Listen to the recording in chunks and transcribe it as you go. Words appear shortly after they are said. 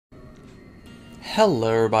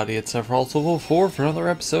Hello everybody, it's Sephiroth4 for another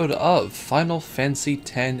episode of Final Fantasy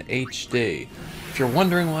X HD. If you're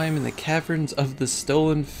wondering why I'm in the Caverns of the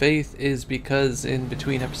Stolen Faith, is because in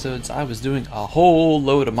between episodes I was doing a whole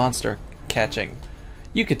load of monster catching.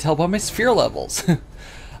 You could tell by my sphere levels.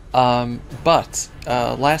 Last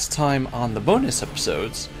time on the bonus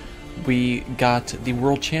episodes, we got the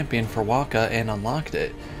World Champion for Waka and unlocked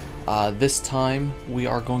it. This time we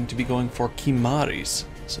are going to be going for Kimahri's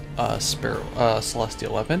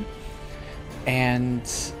Celestial Weapon, and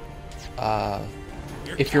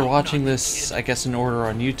if you're watching this, I guess in order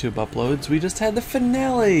on YouTube uploads, we just had the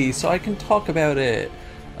finale, so I can talk about it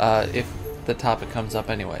if the topic comes up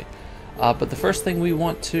anyway. But the first thing we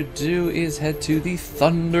want to do is head to the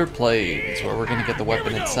Thunder Plains, where we're going to get the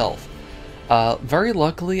weapon itself. Very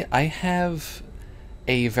luckily, I have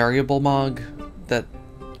a variable mog that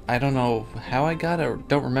I don't know how I got it, or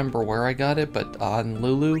don't remember where I got it, but on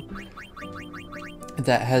Lulu,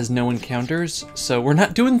 that has no encounters. So we're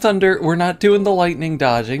not doing thunder, we're not doing the lightning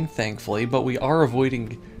dodging, thankfully, but we are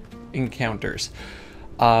avoiding encounters.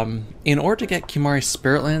 In order to get Kimahri's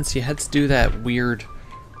Spirit Lance, you had to do that weird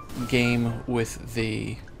game with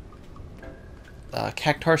the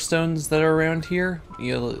cactar stones that are around here.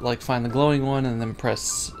 You like find the glowing one and then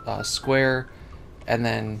press square, and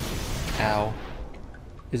then ow.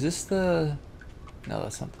 Is this the... No,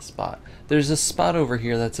 that's not the spot. There's a spot over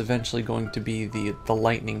here that's eventually going to be the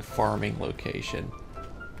lightning farming location.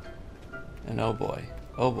 And oh boy.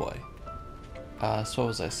 Oh boy. So what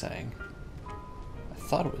was I saying? I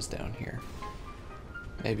thought it was down here.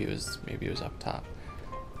 Maybe it was up top.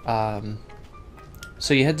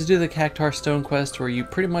 So you had to do the Cactar Stone quest where you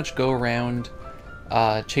pretty much go around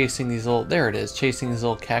chasing these little... There it is. Chasing these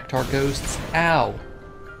little cactar ghosts. Ow!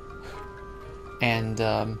 And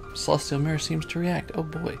Celestial Mirror seems to react. Oh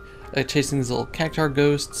boy. Chasing these little cactar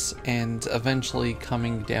ghosts and eventually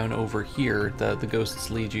coming down over here. The ghosts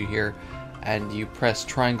lead you here, and you press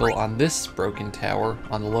triangle on this broken tower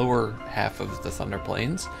on the lower half of the Thunder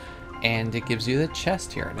Plains, and it gives you the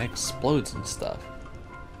chest here, and it explodes and stuff.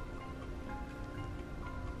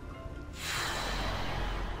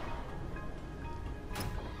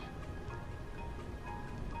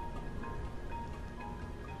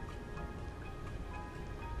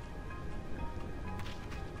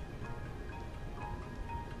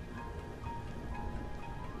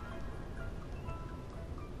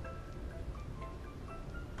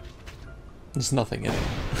 There's nothing in it.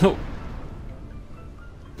 Oh.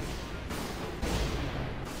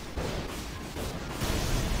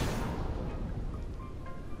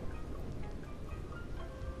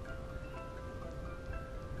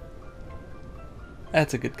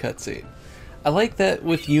 That's a good cutscene. I like that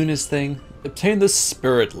with Yuna's thing. Obtain the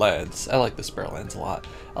Spirit Lance. I like the Spirit Lance a lot.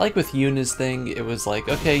 I like with Yuna's thing, it was like,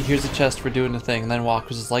 okay, here's a chest for doing the thing. And then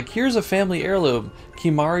Waka's was like, here's a family heirloom.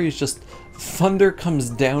 Kimahri's just... Thunder comes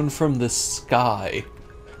down from the sky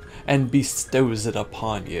and bestows it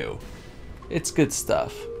upon you. It's good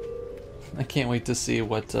stuff. I can't wait to see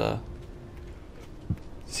what, what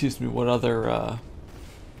other,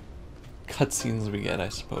 cutscenes we get, I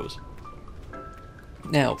suppose.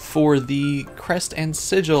 Now, for the Crest and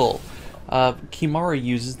Sigil, Kimahri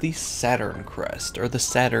uses the Saturn Crest, or the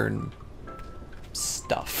Saturn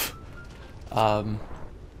stuff.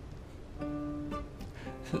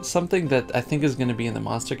 Something that I think is going to be in the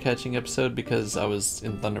monster catching episode, because I was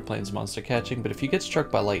in Thunder Plains monster catching, but if you get struck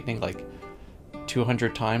by lightning like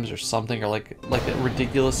 200 times or something, or like a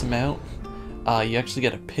ridiculous amount, you actually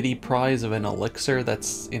get a pity prize of an elixir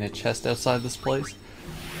that's in a chest outside this place.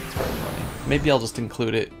 It's very funny. Maybe I'll just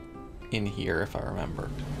include it in here if I remember.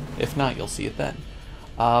 If not, you'll see it then.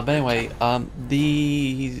 But anyway,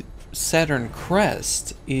 the Saturn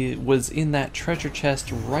Crest was in that treasure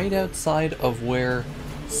chest right outside of where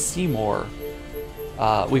Seymour,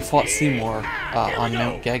 we fought Seymour on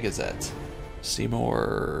Mount Gagazet.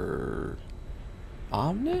 Seymour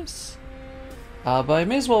Omnis? But I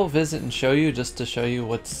may as well visit and show you, just to show you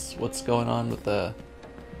what's going on with the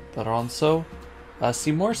Ronso.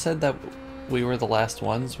 Seymour said that we were the last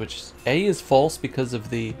ones, which A is false because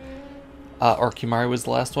of the, or Kimahri was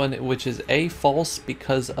the last one, which is A, false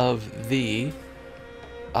because of the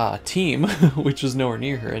team, which was nowhere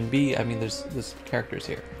near her, and B, I mean, there's characters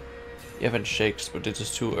here. Yevon shakes, but it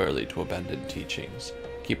is too early to abandon teachings.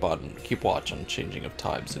 Keep watch on changing of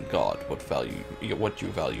times and God, what you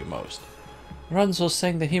value most. Ronso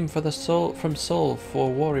sang the hymn for the soul from soul for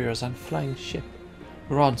warriors on flying ship.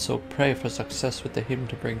 Ronso pray for success with the hymn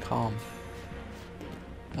to bring calm.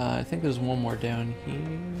 I think there's one more down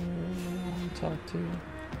here. Talk to.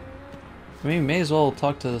 I mean, may as well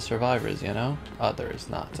talk to the survivors, you know? Oh, there is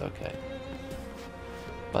not. Okay.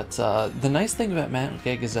 But the nice thing about Mount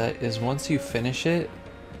Gagazet is once you finish it,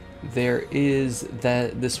 there is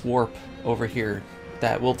this warp over here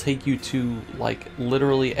that will take you to like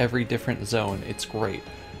literally every different zone. It's great.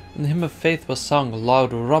 And the hymn of faith was sung,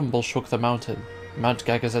 loud rumble shook the mountain. Mount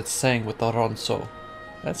Gagazet sang with the Ronso.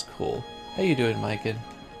 That's cool. How you doing, Maiken?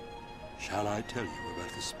 Shall I tell you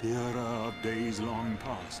about the spearer of days long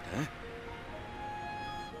past, eh?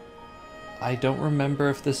 I don't remember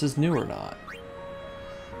if this is new or not.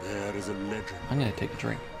 There is a legend. I'm gonna take a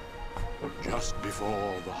drink. Just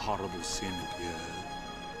before the horrible sin appeared,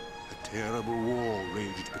 a terrible war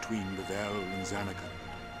raged between Bavel and Zanarkand.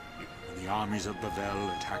 When the armies of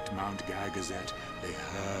Bavel attacked Mount Gagazet, they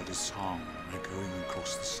heard a song echoing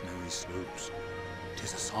across the snowy slopes.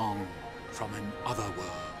 'Tis a song from an other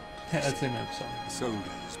world. Yeah, that's the name of the song. The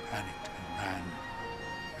soldiers panicked and ran.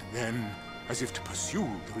 And then, as if to pursue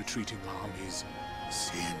the retreating armies,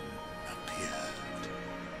 sin appeared.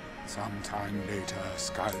 Some time later,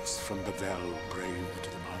 scouts from Bavel braved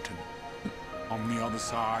the mountain. On the other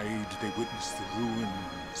side, they witnessed the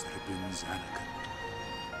ruins that had been Zanarkand.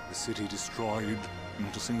 The city destroyed,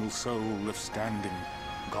 not a single soul left standing,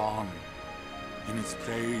 gone. In its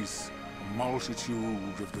place, a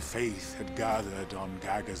multitude of the faith had gathered on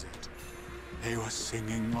Gagazet. They were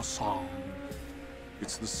singing a song.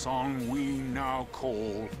 It's the song we now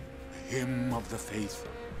call the Hymn of the Faith.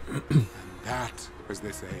 And that, as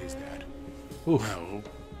they say, is dead. Oof. Well,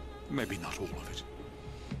 maybe not all of it.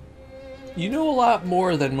 You know a lot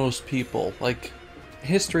more than most people, like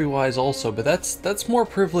history-wise also, but that's more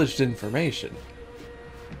privileged information.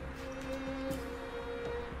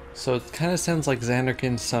 So it kind of sounds like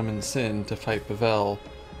Zanarkand summoned Sin to fight Bavel.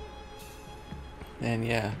 And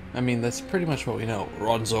yeah, I mean, that's pretty much what we know.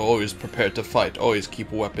 Ronzo always prepared to fight, always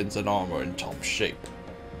keep weapons and armor in top shape.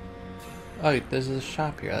 Oh, there's a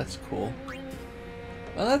shop here, that's cool.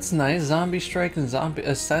 Oh, that's nice. Zombie strike and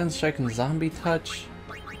silent strike and zombie touch.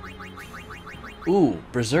 Ooh,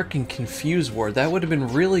 Berserk and Confuse Ward. That would have been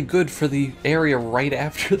really good for the area right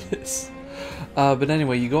after this. But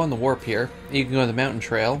anyway, you go on the warp here. You can go on the mountain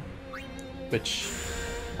trail, which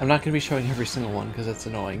I'm not going to be showing every single one because that's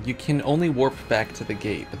annoying. You can only warp back to the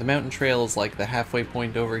gate, but the mountain trail is like the halfway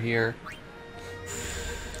point over here.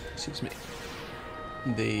 Excuse me.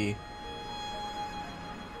 The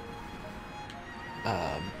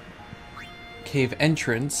cave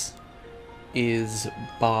entrance is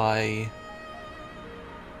by,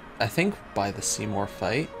 I think, by the Seymour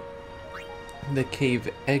fight. The cave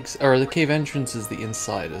the cave entrance is the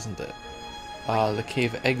inside, isn't it? The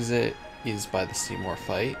cave exit is by the Seymour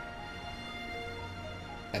fight,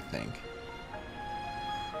 I think.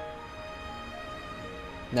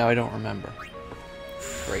 Now I don't remember.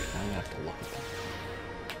 Great, now I'm gonna have to look at that.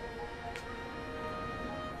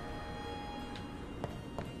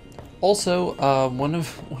 Also, one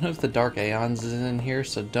of the Dark Aeons is in here,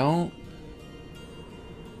 so don't.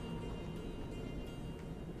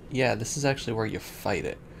 Yeah, this is actually where you fight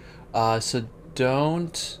it. So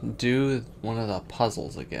don't do one of the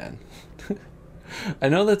puzzles again. I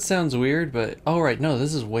know that sounds weird, but... Oh, right, no,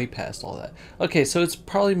 this is way past all that. Okay, so it's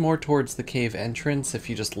probably more towards the cave entrance. If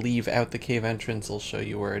you just leave out the cave entrance, it'll show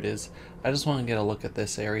you where it is. I just want to get a look at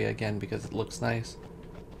this area again because it looks nice.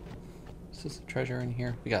 Is this a treasure in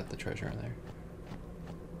here? We got the treasure in there.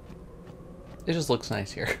 It just looks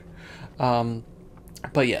nice here.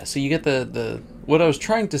 But yeah, so you get the what I was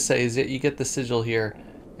trying to say is that you get the sigil here,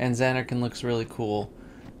 and Zanarkand looks really cool.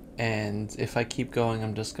 And if I keep going,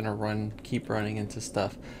 I'm just gonna keep running into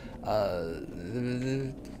stuff.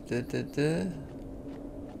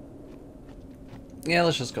 Yeah,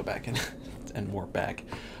 let's just go back and warp back.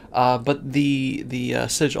 But the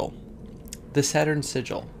sigil, the Saturn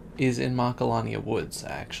sigil, is in Macalania Woods,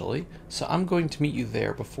 actually. So I'm going to meet you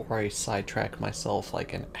there before I sidetrack myself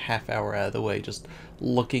like a half hour out of the way just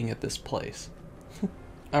looking at this place.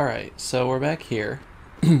 Alright, so we're back here.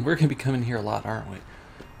 We're going to be coming here a lot, aren't we?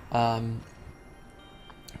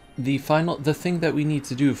 The thing that we need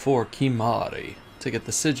to do for Kimahri to get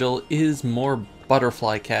the sigil is more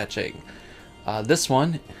butterfly catching. This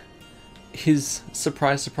one is,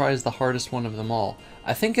 surprise, surprise, the hardest one of them all.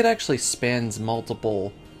 I think it actually spans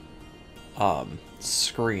multiple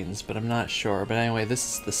screens, but I'm not sure. But anyway,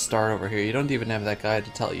 this is the start over here. You don't even have that guide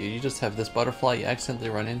to tell you. You just have this butterfly, you accidentally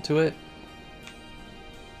run into it,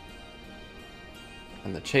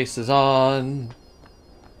 and the chase is on.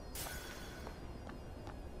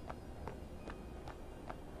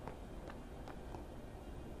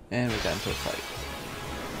 And we got into a fight.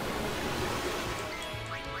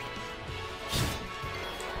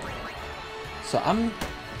 So I'm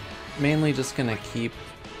mainly just gonna keep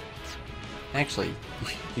Actually,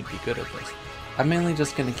 you'd be good at this. I'm mainly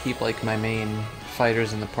just gonna keep like my main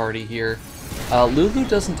fighters in the party here. Lulu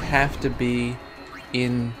doesn't have to be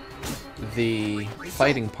in the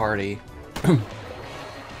fighting party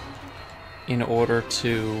in order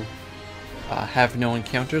to have no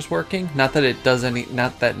encounters working. Not that it does any,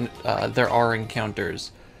 not that there are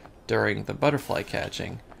encounters during the butterfly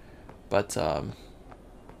catching, but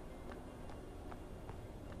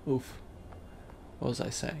oof, what was I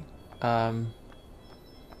saying?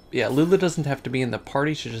 Yeah, Lulu doesn't have to be in the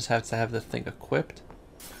party, she just has to have the thing equipped.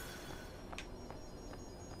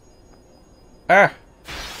 Ah!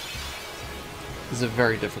 This is a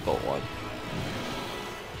very difficult one.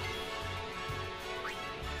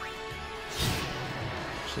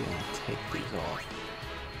 Actually, I'm gonna take these off.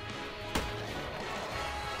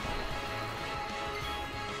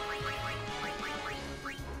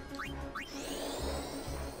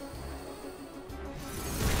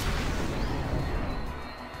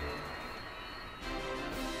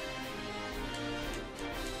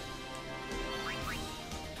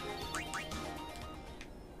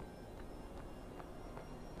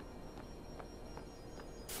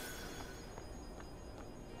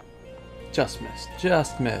 Just missed.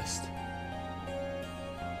 Just missed.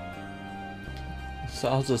 So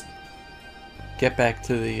I'll just get back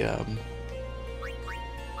to the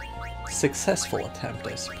successful attempt,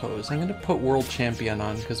 I suppose. I'm going to put World Champion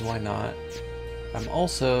on, because why not? I'm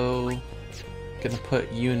also going to put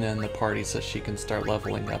Yuna in the party so she can start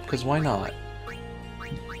leveling up, because why not?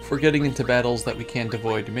 If we're getting into battles that we can't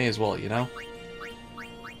avoid, you may as well, you know?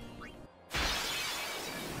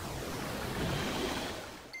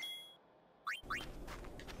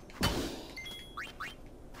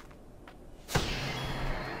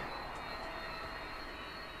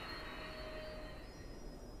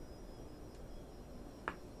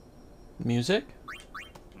 Music?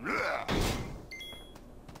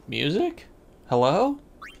 Music? Hello?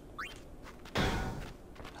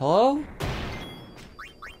 Hello?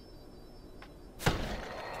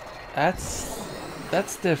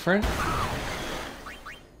 That's different.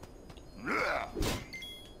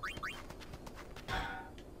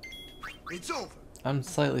 It's over. I'm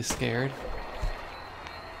slightly scared.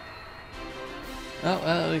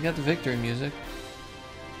 Oh, we got the victory music.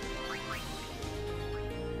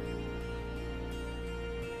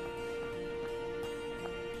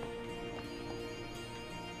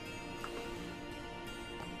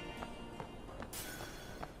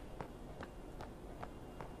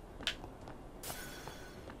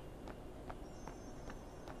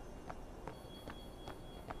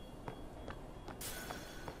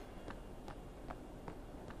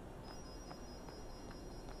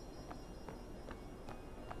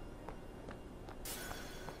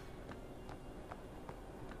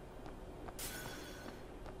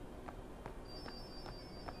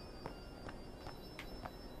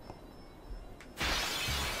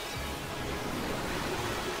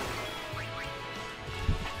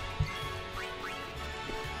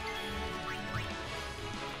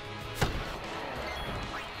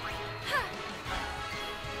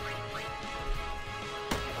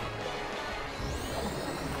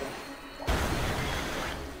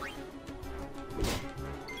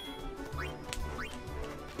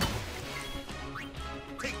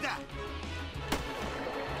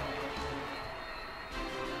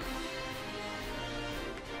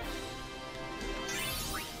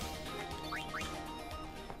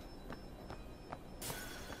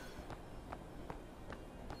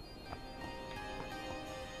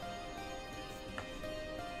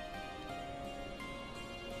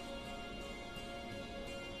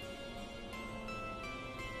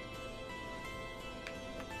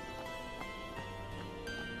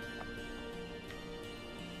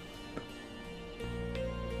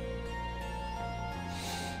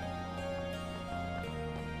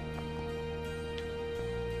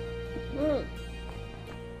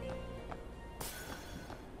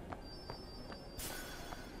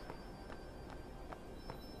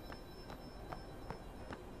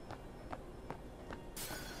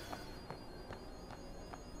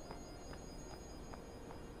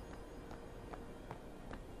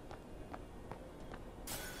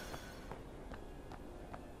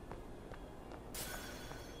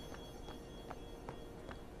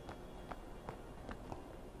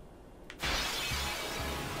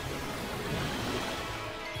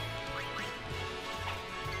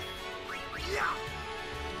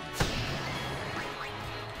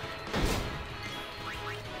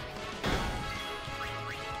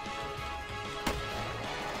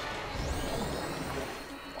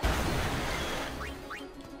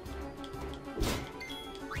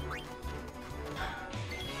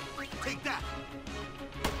 Take that!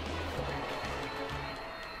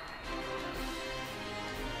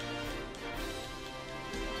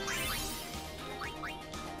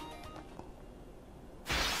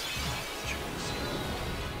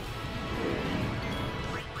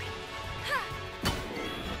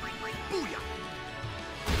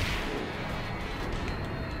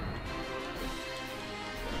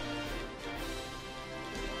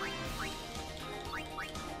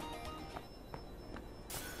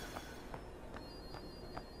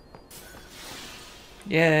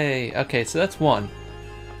 Yay! Okay, so that's one.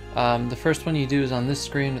 The first one you do is on this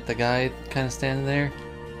screen with the guy kind of standing there.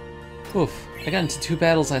 Oof, I got into 2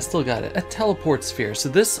 battles and I still got it. A teleport sphere. So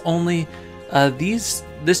this only,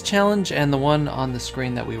 this challenge and the one on the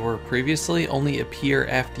screen that we were previously only appear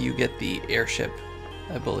after you get the airship,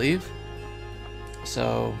 I believe.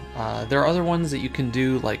 So there are other ones that you can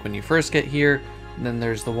do like when you first get here, and then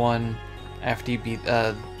there's the one after you beat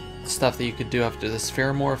stuff that you could do after the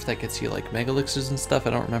spheromorph that gets you like mega elixirs and stuff.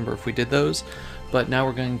 I don't remember if we did those, but now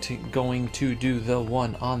we're going to do the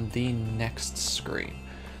one on the next screen.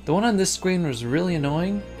 The one on this screen was really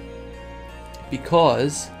annoying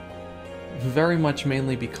because, very much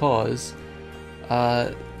mainly because,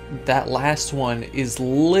 that last one is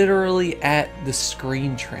literally at the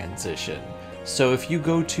screen transition. So if you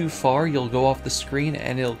go too far, you'll go off the screen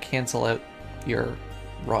and it'll cancel out your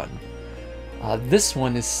run. This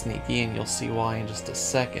one is sneaky, and you'll see why in just a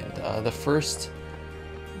second. The first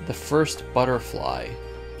butterfly.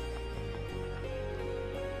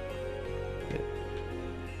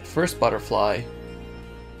 The first butterfly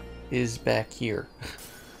is back here.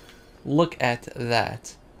 Look at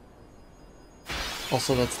that.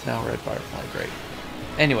 Also, that's now red butterfly. Great.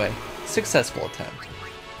 Anyway, successful attempt.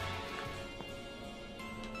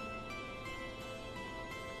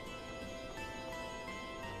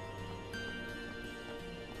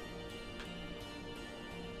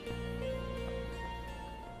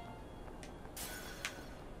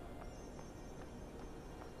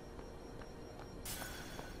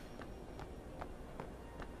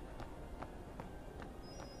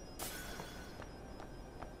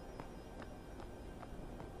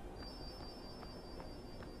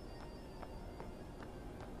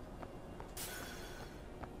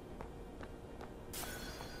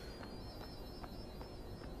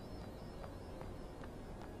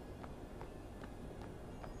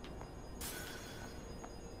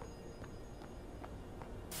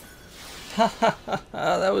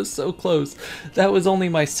 That was so close. That was only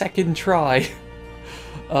my second try.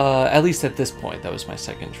 At least at this point, that was my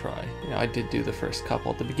second try. You know, I did do the first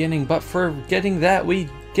couple at the beginning, but for getting that, we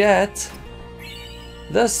get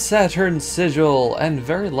the Saturn Sigil, and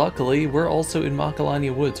very luckily, we're also in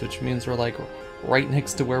Makalania Woods, which means we're like right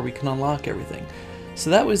next to where we can unlock everything. So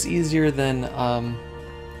that was easier than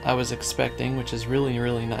I was expecting, which is really,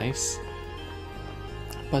 really nice.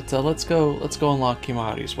 But let's go unlock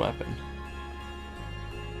Kimahri's weapon.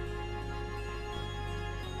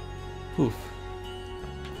 Oof.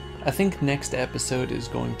 I think next episode is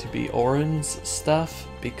going to be Orin's stuff,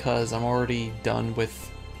 because I'm already done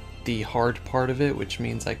with the hard part of it, which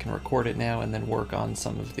means I can record it now and then work on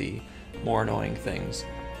some of the more annoying things.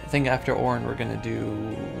 I think after Orin we're gonna do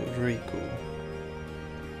Riku.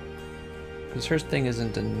 Because her thing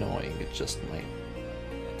isn't annoying, it just might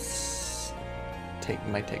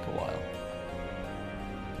take a while.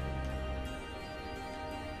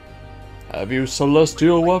 Have you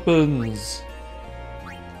celestial weapons?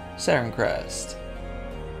 Saturn Crest.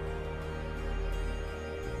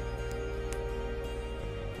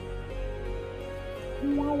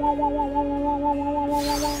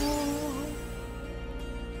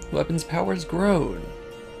 Weapons power's grown.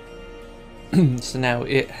 So now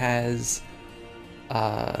it has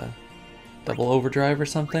double overdrive or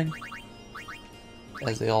something,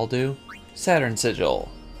 as they all do. Saturn Sigil.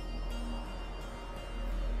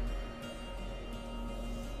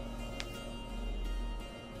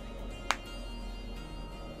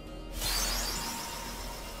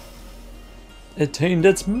 Attained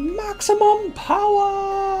its maximum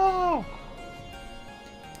power!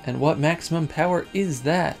 And what maximum power is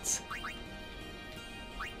that?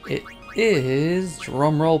 It is,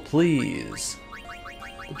 drumroll please.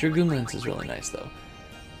 The Dragoon Lance is really nice though.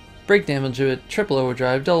 Break damage to it, triple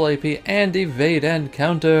overdrive, double AP, and evade and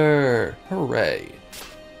counter! Hooray!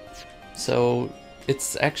 So,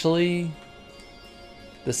 it's actually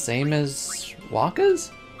the same as Wakka's?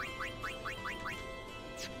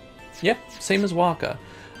 Yep, same as Wakka.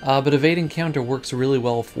 But evade and counter works really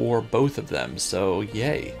well for both of them, so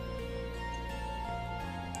yay.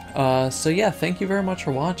 So yeah, thank you very much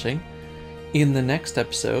for watching. In the next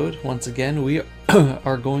episode, once again, we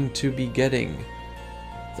are going to be getting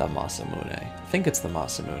the Masamune. I think it's the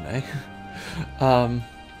Masamune.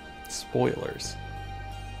 Spoilers.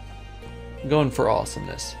 I'm going for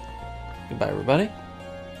awesomeness. Goodbye, everybody.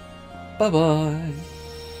 Bye-bye.